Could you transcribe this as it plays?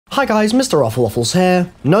Hi guys, MrRoflWaffles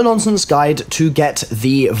here. No nonsense guide to get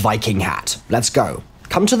the Viking hat. Let's go.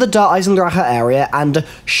 Come to the Der Eisendrache area and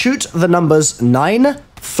shoot the numbers 9,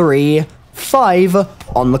 3, 5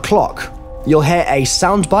 on the clock. You'll hear a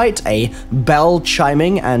soundbite, a bell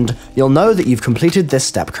chiming, and you'll know that you've completed this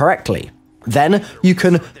step correctly. Then you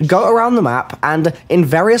can go around the map, and in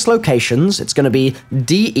various locations, it's going to be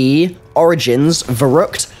DE, Origins,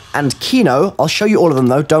 Verrückt, and Kino. I'll show you all of them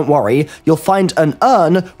though, don't worry. You'll find an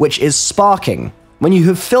urn which is sparking. When you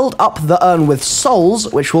have filled up the urn with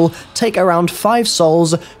souls, which will take around 5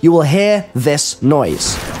 souls, you will hear this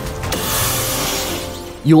noise.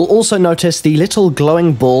 You will also notice the little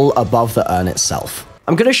glowing ball above the urn itself.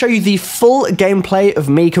 I'm going to show you the full gameplay of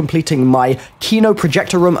me completing my Kino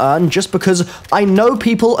projector room urn just because I know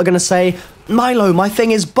people are going to say, Milo, my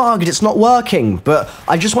thing is bugged, it's not working. But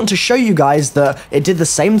I just want to show you guys that it did the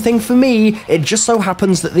same thing for me. It just so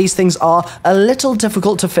happens that these things are a little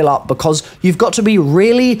difficult to fill up because you've got to be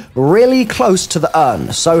really, really close to the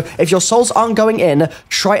urn. So if your souls aren't going in,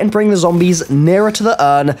 try and bring the zombies nearer to the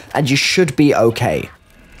urn and you should be okay.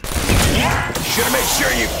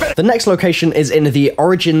 The next location is in the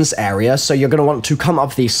Origins area, so you're going to want to come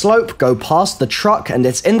up the slope, go past the truck, and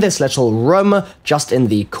it's in this little room, just in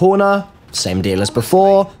the corner. Same deal as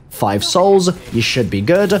before. 5 souls, you should be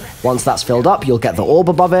good. Once that's filled up, you'll get the orb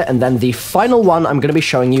above it, and then the final one I'm going to be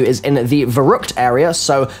showing you is in the Verrückt area.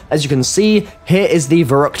 So, as you can see, here is the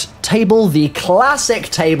Verrückt table, the classic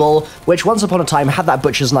table, which once upon a time had that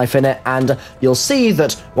butcher's knife in it, and you'll see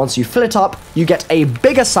that once you fill it up, you get a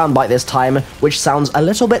bigger soundbite this time, which sounds a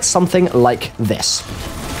little bit something like this.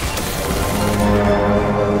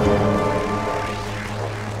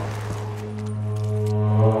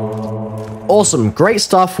 Awesome, great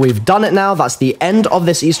stuff, we've done it now, that's the end of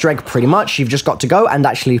this Easter egg pretty much. You've just got to go and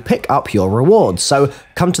actually pick up your rewards. So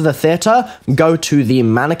come to the theater, go to the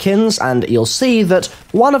mannequins, and you'll see that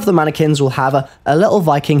one of the mannequins will have a little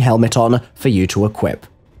Viking helmet on for you to equip.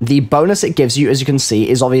 The bonus it gives you, as you can see,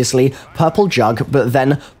 is obviously Purple Jug, but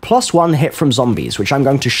then +1 hit from zombies, which I'm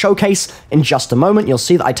going to showcase in just a moment. You'll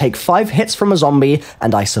see that I take 5 hits from a zombie,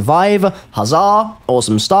 and I survive. Huzzah!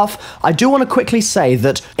 Awesome stuff. I do want to quickly say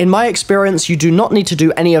that, in my experience, you do not need to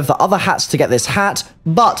do any of the other hats to get this hat,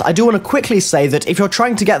 but I do want to quickly say that if you're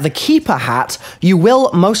trying to get the Keeper hat, you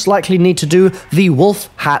will most likely need to do the Wolf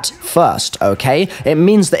hat first, okay? It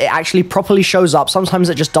means that it actually properly shows up. Sometimes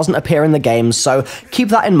it just doesn't appear in the game, so keep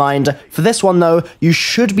that in mind. For this one though, you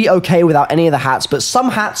should be okay without any of the hats, but some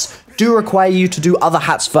hats do require you to do other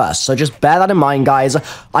hats first, so just bear that in mind, guys.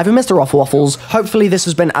 I've been MrRoflWaffles. Hopefully this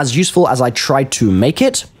has been as useful as I tried to make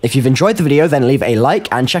it. If you've enjoyed the video, then leave a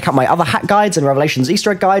like and check out my other hat guides and Revelations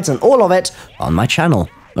Easter egg guides and all of it on my channel.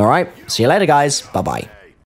 Alright, see you later, guys. Bye-bye.